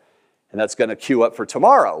of, and that's going to queue up for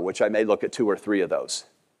tomorrow, which I may look at 2 or 3 of those.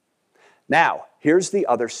 Now, here's the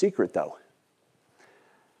other secret, though.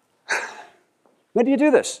 When do you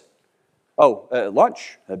do this? Oh,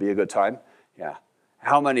 lunch. That'd be a good time. Yeah.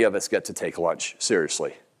 How many of us get to take lunch?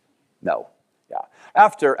 Seriously. No. Yeah.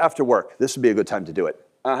 After work, this would be a good time to do it.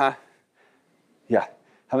 Uh-huh. Yeah.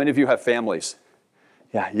 How many of you have families?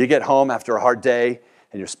 Yeah. You get home after a hard day,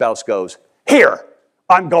 and your spouse goes, "Here,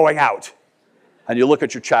 I'm going out." And you look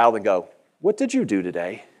at your child and go, "What did you do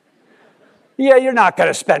today?" "Yeah, you're not going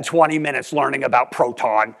to spend 20 minutes learning about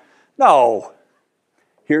proton." No.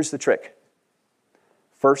 Here's the trick.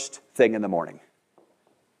 First thing in the morning.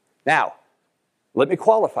 Now, let me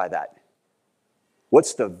qualify that.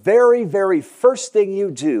 What's the very, very first thing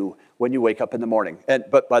you do when you wake up in the morning?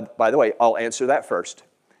 But by the way, I'll answer that first.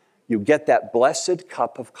 You get that blessed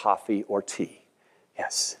cup of coffee or tea.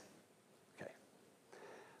 Yes. Okay.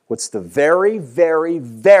 What's the very, very,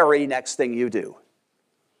 very next thing you do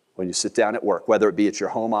when you sit down at work, whether it be at your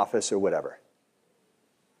home office or whatever?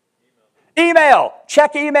 Email.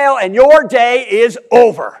 Check email, and your day is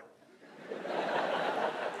over.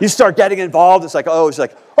 You start getting involved. It's like,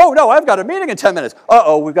 oh no, I've got a meeting in 10 minutes.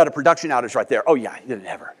 Uh-oh, we've got a production outage right there. Oh, yeah, you didn't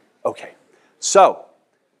ever. Okay. So,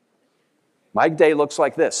 my day looks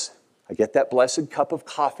like this. I get that blessed cup of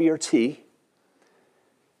coffee or tea,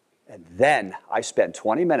 and then I spend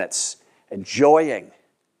 20 minutes enjoying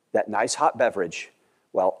that nice hot beverage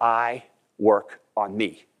while I work on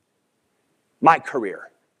me, my career,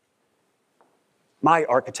 my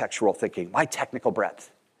architectural thinking, my technical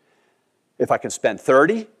breadth. If I can spend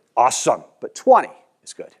 30, awesome, but 20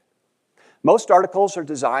 is good. Most articles are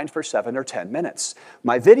designed for 7 or 10 minutes.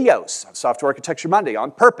 My videos on Software Architecture Monday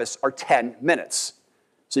on purpose are 10 minutes.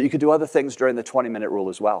 So you could do other things during the 20-minute rule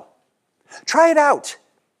as well. Try it out.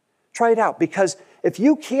 Try it out, because if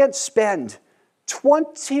you can't spend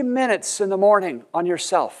 20 minutes in the morning on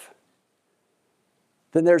yourself,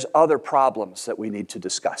 then there's other problems that we need to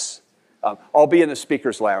discuss. I'll be in the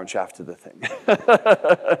speaker's lounge after the thing.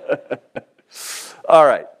 All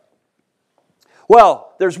right.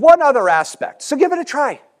 Well, there's one other aspect, so give it a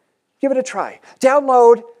try. Give it a try.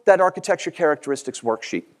 Download that architecture characteristics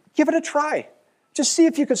worksheet. Give it a try. Just see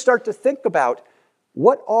if you can start to think about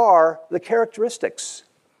what are the characteristics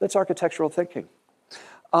that's architectural thinking.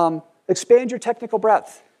 Expand your technical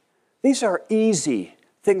breadth. These are easy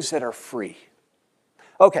things that are free.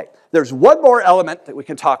 Okay, there's one more element that we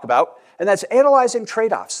can talk about, and that's analyzing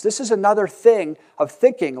trade-offs. This is another thing of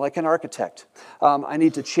thinking like an architect. I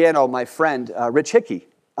need to channel my friend, Rich Hickey,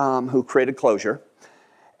 who created Clojure.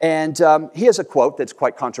 And he has a quote that's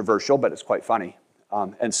quite controversial, but it's quite funny,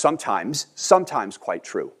 and sometimes quite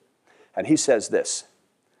true. And he says this: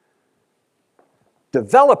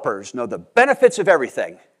 developers know the benefits of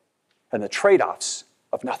everything and the trade-offs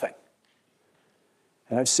of nothing.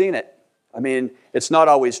 And I've seen it. I mean, it's not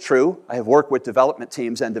always true. I have worked with development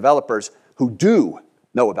teams and developers who do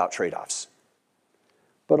know about trade-offs.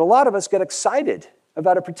 But a lot of us get excited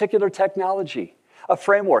about a particular technology, a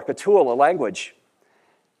framework, a tool, a language.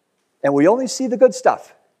 And we only see the good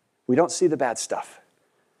stuff. We don't see the bad stuff.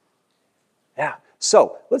 Yeah.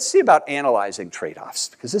 So let's see about analyzing trade-offs,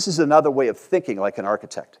 because this is another way of thinking like an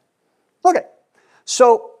architect. Okay.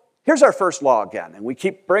 So here's our first law again, and we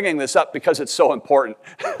keep bringing this up because it's so important.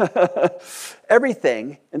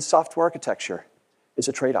 Everything in software architecture is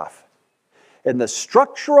a trade-off. In the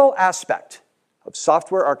structural aspect of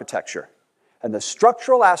software architecture and the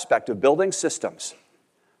structural aspect of building systems,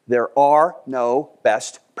 there are no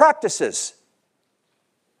best practices.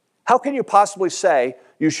 How can you possibly say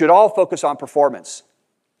you should all focus on performance?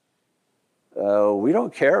 We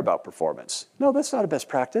don't care about performance. No, that's not a best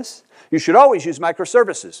practice. You should always use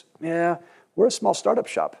microservices. Yeah, we're a small startup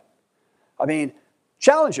shop. I mean,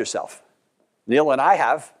 challenge yourself. Neil and I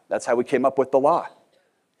have. That's how we came up with the law.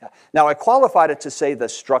 Yeah. Now, I qualified it to say the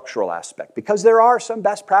structural aspect, because there are some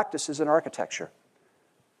best practices in architecture.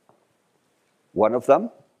 One of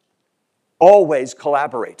them, always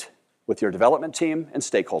collaborate with your development team and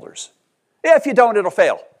stakeholders. If you don't, it'll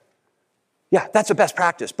fail. Yeah, that's a best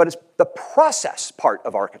practice, but it's the process part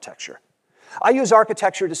of architecture. I use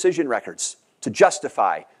architecture decision records to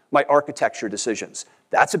justify my architecture decisions.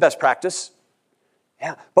 That's a best practice.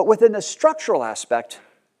 Yeah, but within the structural aspect,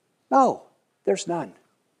 no, there's none.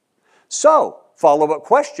 So, follow-up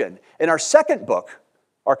question in our second book,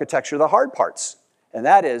 Architecture, the Hard Parts, and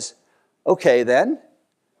that is, okay then,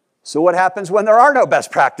 so what happens when there are no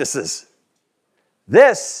best practices?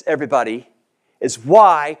 This, everybody, is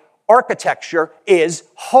why architecture is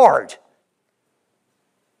hard.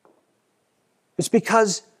 It's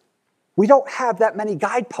because we don't have that many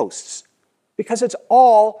guideposts, because it's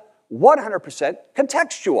all 100%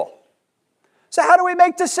 contextual. So how do we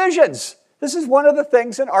make decisions? This is one of the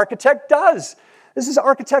things an architect does. This is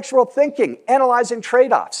architectural thinking, analyzing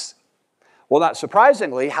trade-offs. Well, not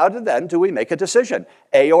surprisingly, how then do we make a decision?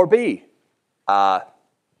 A or B? I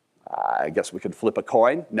guess we could flip a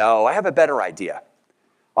coin. No, I have a better idea.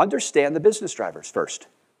 Understand the business drivers first.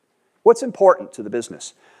 What's important to the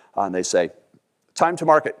business? And they say, time to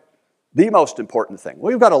market, the most important thing.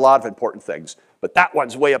 Well, we've got a lot of important things, but that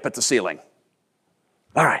one's way up at the ceiling.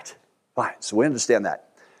 All right, fine, so we understand that.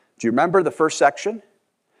 Do you remember the first section?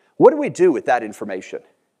 What do we do with that information?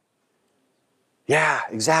 Yeah,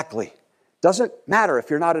 exactly. Doesn't matter if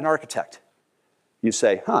you're not an architect. You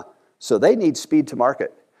say, so they need speed to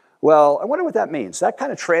market. Well, I wonder what that means. That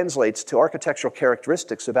kind of translates to architectural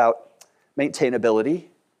characteristics about maintainability,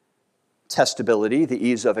 testability, the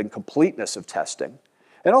ease of and completeness of testing,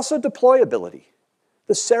 and also deployability,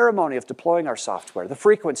 the ceremony of deploying our software, the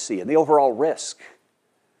frequency, and the overall risk.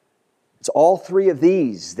 It's all three of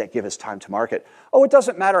these that give us time to market. Oh, it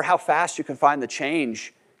doesn't matter how fast you can find the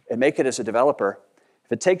change and make it as a developer.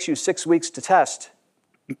 If it takes you 6 weeks to test,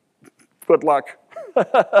 good luck.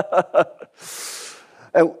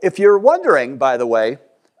 And if you're wondering, by the way,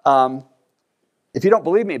 if you don't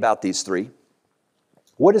believe me about these three,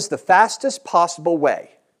 what is the fastest possible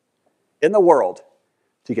way in the world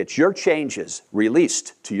to get your changes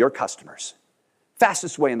released to your customers?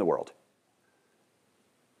 Fastest way in the world.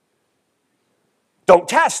 Don't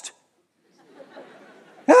test.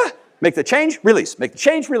 Make the change, release. Make the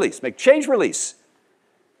change, release. Make change, release.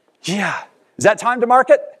 Yeah. Is that time to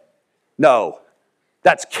market? No.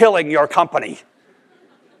 That's killing your company.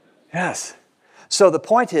 Yes. So the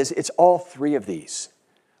point is, it's all three of these.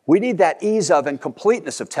 We need that ease of and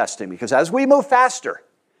completeness of testing because as we move faster,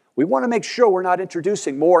 we want to make sure we're not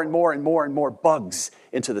introducing more and more and more and more bugs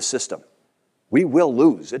into the system. We will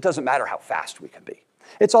lose. It doesn't matter how fast we can be.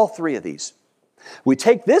 It's all three of these. We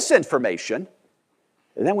take this information,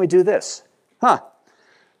 and then we do this. I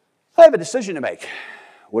have a decision to make.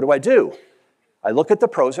 What do? I look at the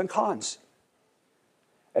pros and cons,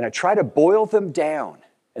 and I try to boil them down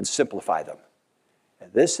and simplify them.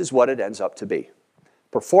 And this is what it ends up to be.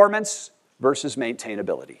 Performance versus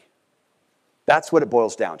maintainability. That's what it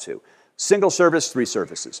boils down to. Single service, 3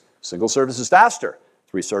 services. Single service is faster.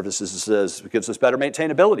 3 services gives us better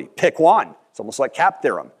maintainability. Pick one. It's almost like cap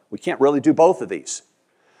theorem. We can't really do both of these.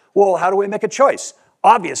 Well, how do we make a choice?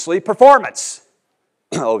 Obviously, performance.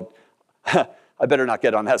 Oh, I better not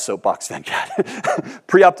get on that soapbox then, Kat.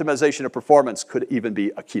 Pre-optimization of performance could even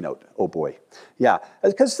be a keynote. Oh boy. Yeah,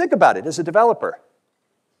 because think about it. As a developer,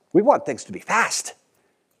 we want things to be fast.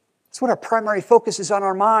 That's what our primary focus is on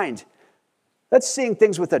our mind. That's seeing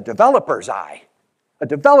things with a developer's eye, a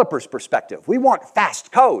developer's perspective. We want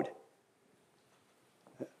fast code.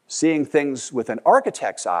 Seeing things with an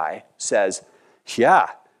architect's eye says, yeah,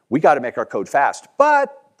 we got to make our code fast.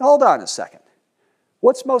 But hold on a second.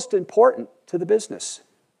 What's most important to the business?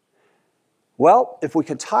 Well, if we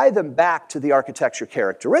can tie them back to the architecture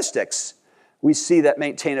characteristics, we see that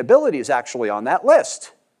maintainability is actually on that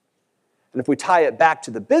list. And if we tie it back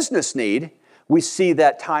to the business need, we see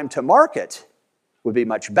that time to market would be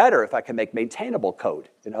much better if I can make maintainable code.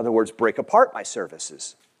 In other words, break apart my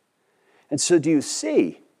services. And so do you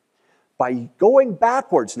see, by going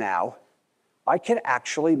backwards now, I can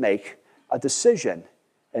actually make a decision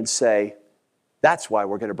and say, that's why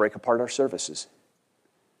we're going to break apart our services.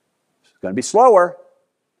 It's going to be slower,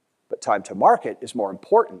 but time to market is more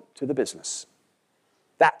important to the business.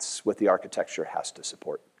 That's what the architecture has to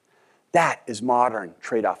support. That is modern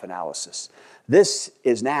trade-off analysis. This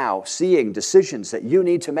is now seeing decisions that you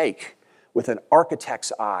need to make with an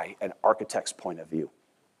architect's eye, an architect's point of view.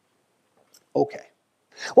 Okay,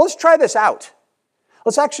 well, let's try this out.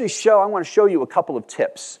 Let's actually I want to show you a couple of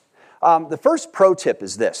tips. The first pro tip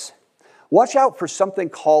is this. Watch out for something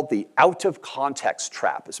called the out-of-context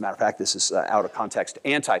trap. As a matter of fact, this is out-of-context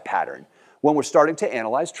anti-pattern when we're starting to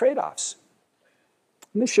analyze trade-offs.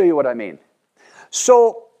 Let me show you what I mean.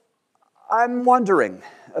 So I'm wondering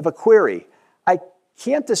of a query. I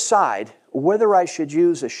can't decide whether I should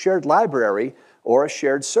use a shared library or a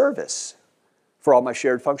shared service. for all my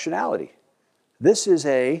shared functionality? This is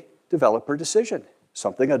a developer decision,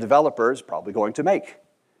 something a developer is probably going to make.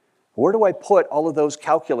 Where do I put all of those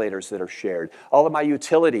calculators that are shared? All of my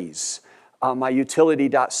utilities, my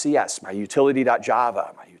utility.cs, my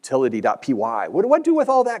utility.java, my utility.py. What do I do with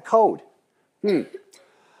all that code?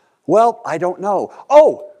 Well, I don't know.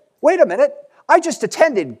 Oh, wait a minute. I just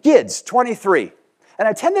attended GIDS 23, and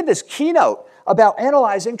I attended this keynote about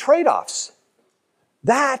analyzing trade-offs.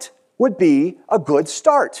 That would be a good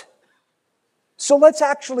start. So let's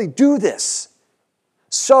actually do this.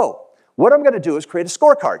 So what I'm going to do is create a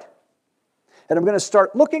scorecard. And I'm going to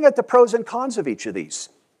start looking at the pros and cons of each of these.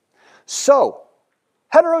 So,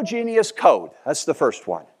 heterogeneous code, that's the first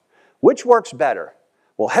one. Which works better?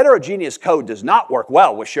 Well, heterogeneous code does not work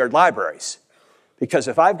well with shared libraries. Because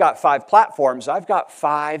if I've got 5 platforms, I've got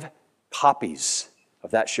 5 copies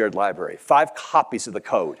of that shared library, 5 copies of the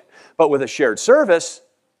code. But with a shared service,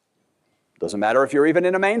 doesn't matter if you're even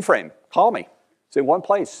in a mainframe. Call me. It's in one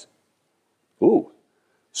place. Ooh,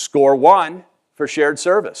 score 1 for shared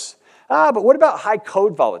service. But what about high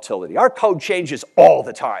code volatility? Our code changes all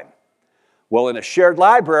the time. Well, in a shared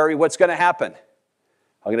library, what's going to happen?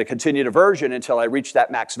 I'm going to continue to version until I reach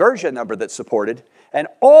that max version number that's supported. And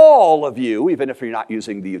all of you, even if you're not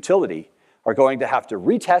using the utility, are going to have to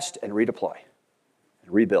retest and redeploy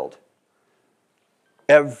and rebuild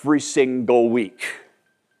every single week.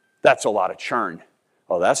 That's a lot of churn.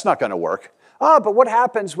 Oh, that's not going to work. But what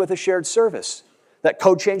happens with a shared service? That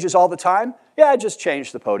code changes all the time? Yeah, I just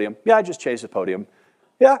changed the podium. Yeah, I just changed the podium.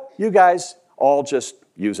 Yeah, you guys all just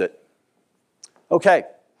use it. Okay.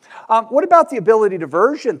 What about the ability to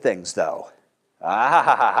version things, though?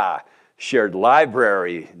 Shared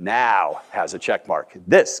library now has a check mark.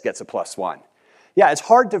 This gets a +1. Yeah, it's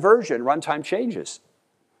hard to version runtime changes.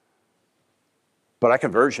 But I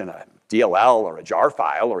can version a DLL or a jar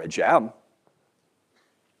file or a gem.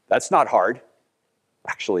 That's not hard.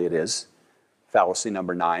 Actually, it is. Fallacy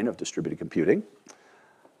number 9 of distributed computing.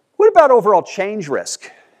 What about overall change risk?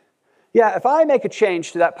 Yeah, if I make a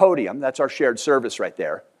change to that podium, that's our shared service right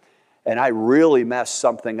there, and I really mess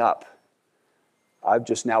something up, I've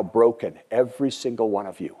just now broken every single one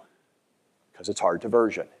of you because it's hard to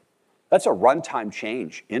version. That's a runtime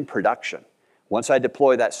change in production. Once I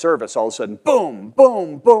deploy that service, all of a sudden, boom,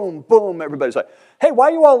 boom, boom, boom, everybody's like, hey, why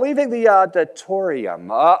are you all leaving the auditorium?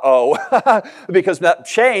 Uh-oh, because that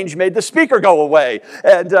change made the speaker go away,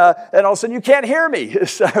 and all of a sudden you can't hear me,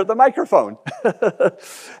 the microphone.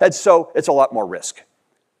 And so it's a lot more risk.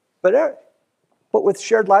 But with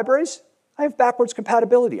shared libraries, I have backwards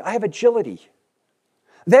compatibility. I have agility.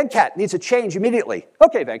 Venkat needs a change immediately.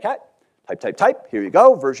 Okay, Venkat, type, here you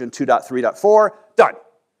go, version 2.3.4, done.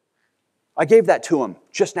 I gave that to him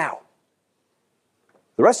just now.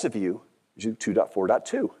 The rest of you do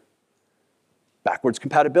 2.4.2. Backwards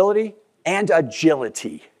compatibility and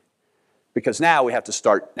agility. Because now we have to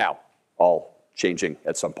start now, all changing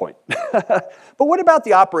at some point. But what about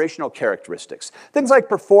the operational characteristics? Things like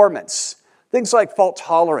performance, things like fault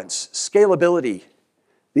tolerance, scalability.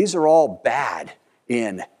 These are all bad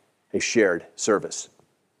in a shared service.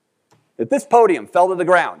 If this podium fell to the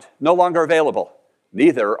ground, no longer available,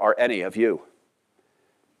 neither are any of you.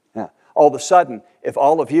 Yeah. All of a sudden, if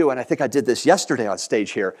all of you, and I think I did this yesterday on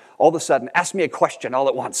stage here, all of a sudden ask me a question all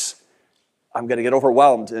at once, I'm going to get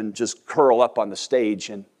overwhelmed and just curl up on the stage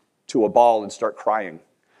and to a ball and start crying.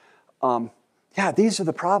 Yeah, these are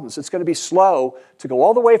the problems. It's going to be slow to go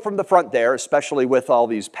all the way from the front there, especially with all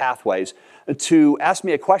these pathways, to ask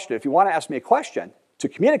me a question. If you want to ask me a question, to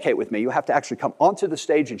communicate with me, you have to actually come onto the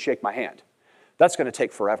stage and shake my hand. That's going to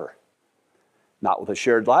take forever. Not with a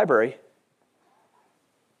shared library.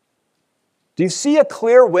 Do you see a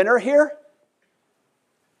clear winner here?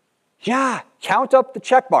 Yeah, count up the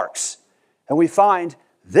check marks. And we find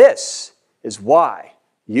this is why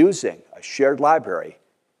using a shared library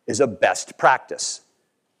is a best practice.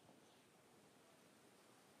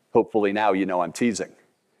 Hopefully now you know I'm teasing,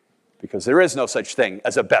 because there is no such thing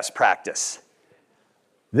as a best practice.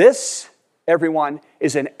 This, everyone,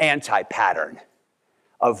 is an anti-pattern.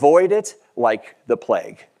 Avoid it like the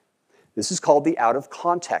plague. This is called the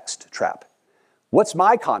out-of-context trap. What's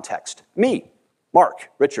my context? Me, Mark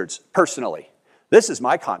Richards, personally. This is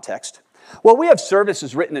my context. Well, we have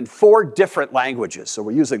services written in 4 different languages, so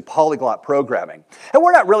we're using polyglot programming. And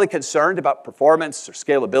we're not really concerned about performance or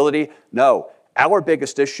scalability. No, our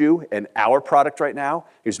biggest issue in our product right now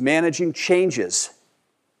is managing changes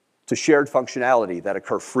to shared functionality that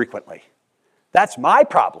occur frequently. That's my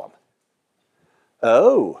problem.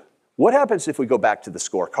 Oh, what happens if we go back to the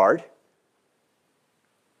scorecard?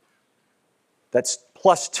 That's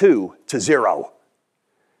 +2 to 0.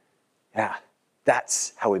 Yeah,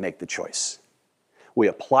 That's how we make the choice. We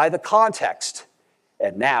apply the context,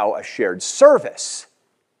 and now a shared service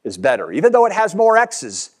is better. Even though it has more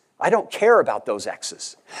X's, I don't care about those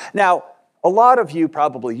X's. Now, a lot of you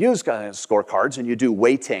probably use scorecards and you do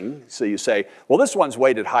weighting. So you say, well, this one's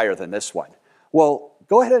weighted higher than this one. Well,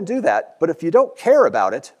 go ahead and do that. But if you don't care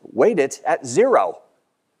about it, weight it at 0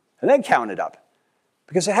 and then count it up,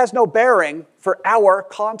 because it has no bearing for our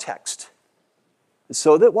context.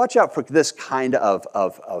 So watch out for this kind of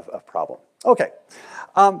problem. Okay,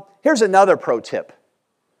 here's another pro tip.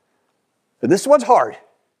 This one's hard.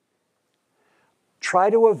 Not try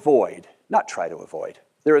to avoid.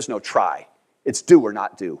 There is no try. It's do or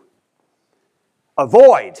not do.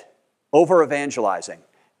 Avoid over-evangelizing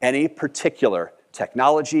any particular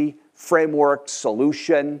technology, framework,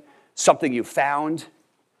 solution, something you found.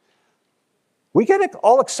 We get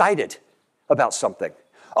all excited about something.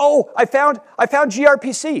 Oh, I found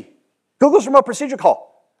gRPC, Google's remote procedure call.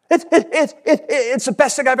 It's the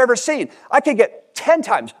best thing I've ever seen. I can get 10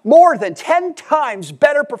 times, more than 10 times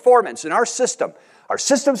better performance in our system. Our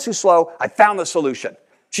system's too slow. I found the solution,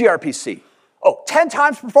 gRPC. Oh, 10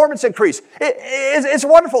 times performance increase. It's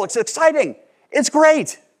wonderful. It's exciting. It's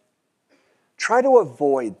great. Try to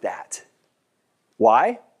avoid that.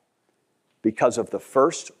 Why? Because of the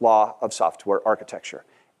first law of software architecture.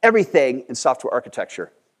 Everything in software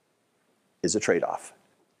architecture is a trade-off.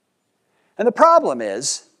 And the problem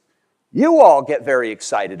is, you all get very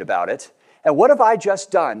excited about it. And what have I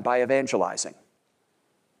just done by evangelizing?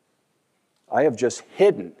 I have just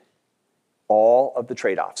hidden all of the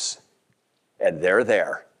trade-offs. And they're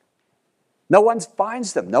there. No one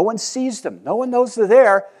finds them. No one sees them. No one knows they're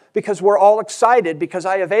there because we're all excited because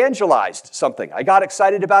I evangelized something. I got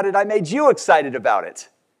excited about it. I made you excited about it.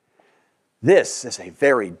 This is a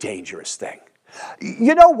very dangerous thing.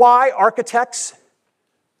 You know why architects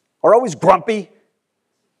are always grumpy?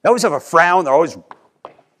 They always have a frown. They're always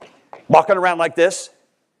walking around like this.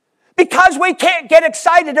 Because we can't get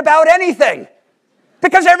excited about anything.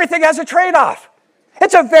 Because everything has a trade-off.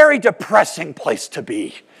 It's a very depressing place to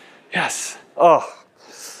be. Yes. Oh,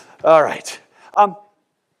 all right.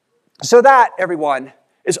 So that, everyone,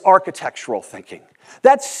 is architectural thinking.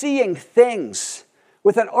 That's seeing things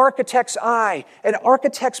with an architect's eye, an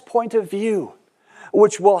architect's point of view,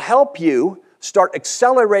 which will help you start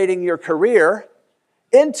accelerating your career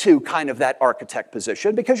into kind of that architect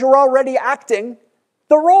position because you're already acting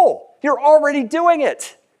the role. You're already doing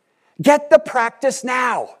it. Get the practice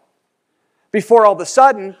now before all of a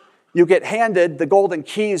sudden you get handed the golden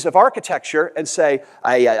keys of architecture and say,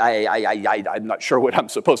 I'm not sure what I'm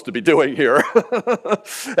supposed to be doing here.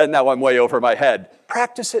 And now I'm way over my head.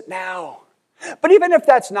 Practice it now. But even if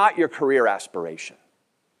that's not your career aspiration,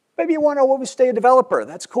 maybe you want to always stay a developer.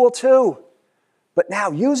 That's cool too. But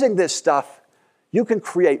now using this stuff, you can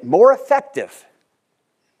create more effective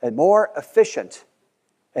and more efficient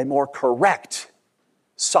and more correct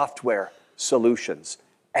software solutions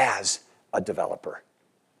as a developer.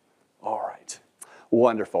 All right.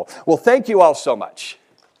 Wonderful. Well, thank you all so much.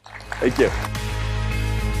 Thank you.